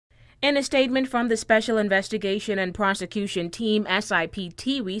In a statement from the Special Investigation and Prosecution Team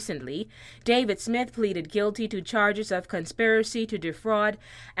SIPT recently, David Smith pleaded guilty to charges of conspiracy to defraud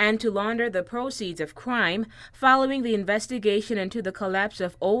and to launder the proceeds of crime following the investigation into the collapse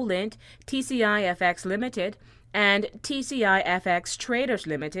of Olint, TCI-FX Limited, and TCI-FX Traders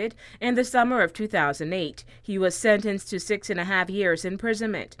Limited in the summer of 2008. He was sentenced to 6.5 years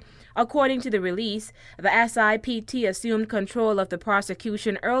imprisonment. According to the release, the SIPT assumed control of the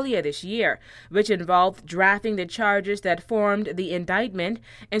prosecution earlier this year, which involved drafting the charges that formed the indictment,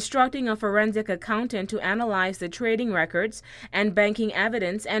 instructing a forensic accountant to analyze the trading records and banking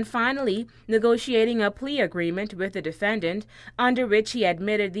evidence, and finally negotiating a plea agreement with the defendant under which he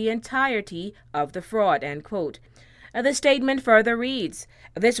admitted the entirety of the fraud, end quote. The statement further reads,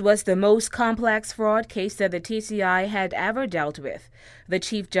 "This was the most complex fraud case that the TCI had ever dealt with." The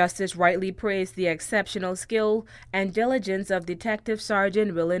Chief Justice rightly praised the exceptional skill and diligence of Detective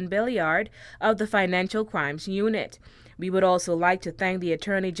Sergeant Willin Billiard of the Financial Crimes Unit. "We would also like to thank the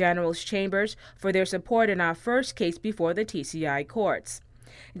Attorney General's chambers for their support in our first case before the TCI courts."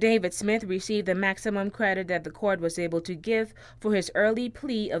 David Smith received the maximum credit that the court was able to give for his early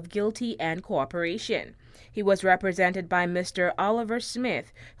plea of guilty and cooperation. He was represented by Mr. Oliver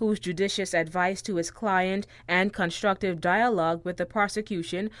Smith, whose judicious advice to his client and constructive dialogue with the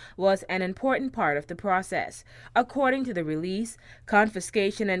prosecution was an important part of the process. According to the release,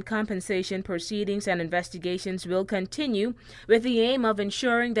 confiscation and compensation proceedings and investigations will continue with the aim of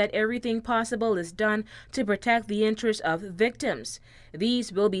ensuring that everything possible is done to protect the interests of victims.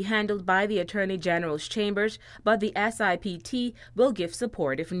 These will be handled by the Attorney General's chambers, but the SIPT will give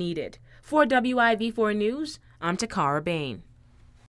support if needed. For WIV4 News, I'm Takara Bain.